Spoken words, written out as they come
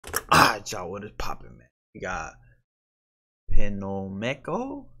Alright, y'all, what is poppin', man? We got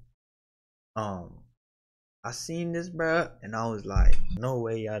Penomeco. I seen this, bruh, and I was like, no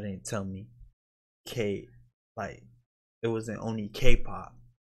way y'all didn't tell me like it wasn't only K-pop.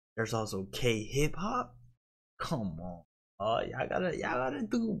 There's also K-hip hop. Come on, y'all gotta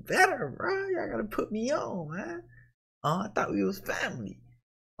do better, bruh. Y'all gotta put me on, man. I thought we was family.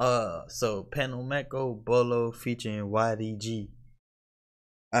 So Penomeco Bolo featuring YDG.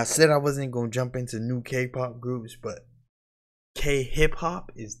 I said I wasn't gonna jump into new K-pop groups, but K-hip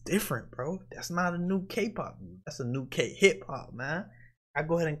hop is different, bro. That's not a new K-pop group. That's a new K-hip hop, man. I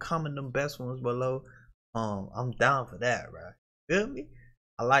go ahead and comment them best ones below. I'm down for that, bro. Feel me?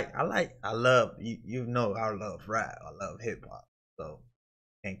 I love you know I love rap. I love hip hop. So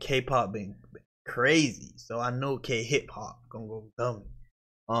and K-pop been crazy. So I know K-hip hop gonna go dummy.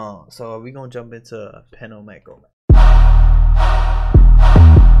 So we gonna jump into Penomeco, man.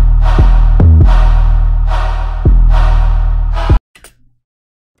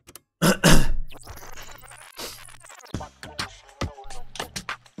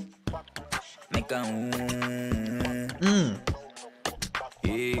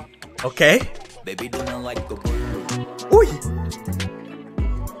 Okay. Baby, don't like a bolo. Uy.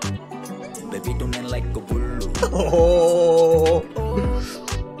 Baby, don't like a bolo. Oh.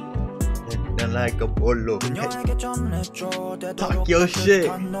 Don't like a bolo. Talk your shit.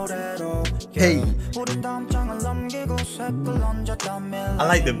 Hey. I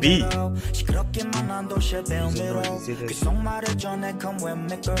like the beat.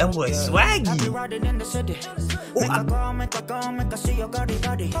 That boy swaggy.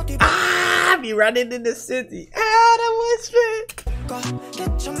 I be running in the city. That was fit.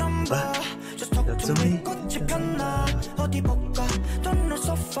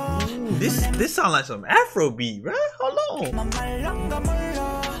 This sound like some Afro beat, right? Hold on.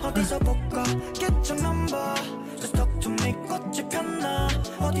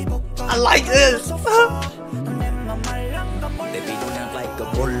 I like this. Baby, don't like a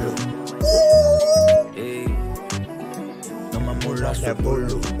bolo. Hey, no mamula sa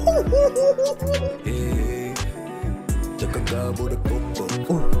bolo. Hey, take a gabo de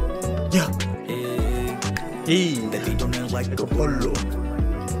coco. Yeah. Hey, baby, don't like a bolo.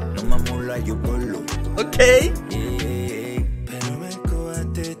 No mamula you bolo. Okay. Hey, Penomeco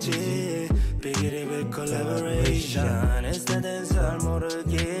YDG, big collaboration. Is the dance more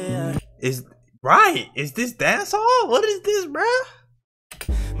again? Is right? Is this dance hall? What is this, bruh?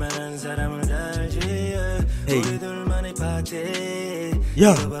 Hey.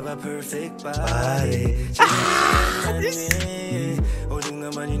 Yo. Perfect body.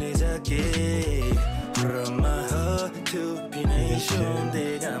 From my heart to P Nation,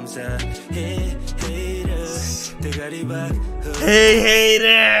 Hey,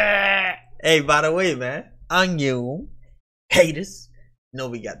 hater. Hey, by the way, man, on you haters. You know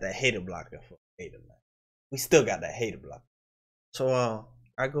we got that hater blocker for hater, man. We still got that hater blocker. So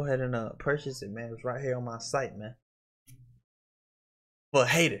I go ahead and purchase it, man. It's right here on my site, man. For a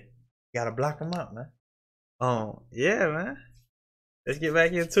hater, you gotta block them out, man. Yeah, man. Let's get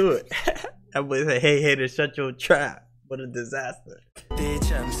back into it. That boy said, "Hey, hater, shut your trap." What a disaster.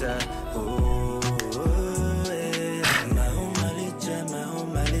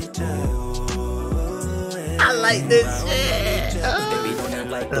 I like this shit. Baby, don't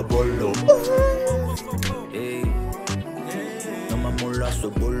like the bolo. Hey, no mamula so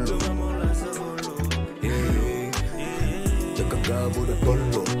bolo. Hey, take a gabo de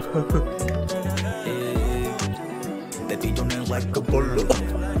bolo. Hey, baby, don't like a bolo.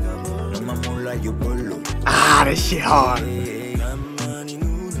 No mamula you bolo. Ah, this shit hard.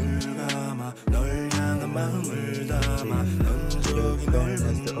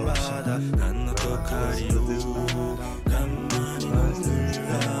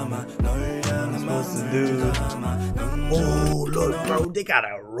 Oh, look, bro, they got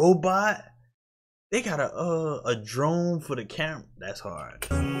a robot. They got a drone for the camera. That's hard.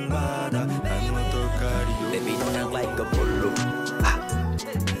 Baby, don't like a bolo.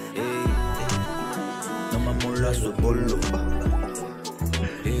 No mamula so bolo.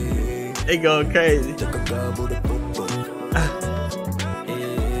 They going crazy. Take a gabo de coco.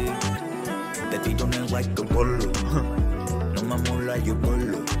 Baby, don't like a bolo. No mamula you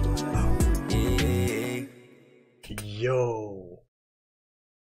bolo. Yo,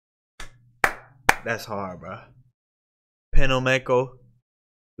 that's hard, bro. Penomeco,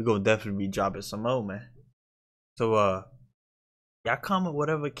 we gonna definitely be dropping some more, man. So y'all comment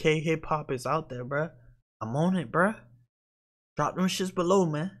whatever K-hip hop is out there, bro. I'm on it, bro. Drop them shits below,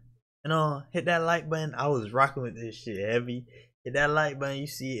 man. And hit that like button. I was rocking with this shit heavy. Hit that like button. You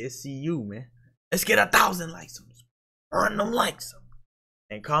see it. See you, man. Let's get 1,000 likes on this. Earn them likes.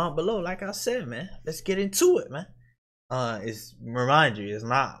 And comment below, like I said, man. Let's get into it, man. Remind you, it's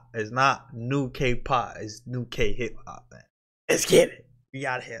not new K-pop. It's new K hip hop, man. Let's get it. We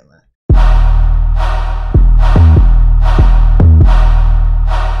got here, man.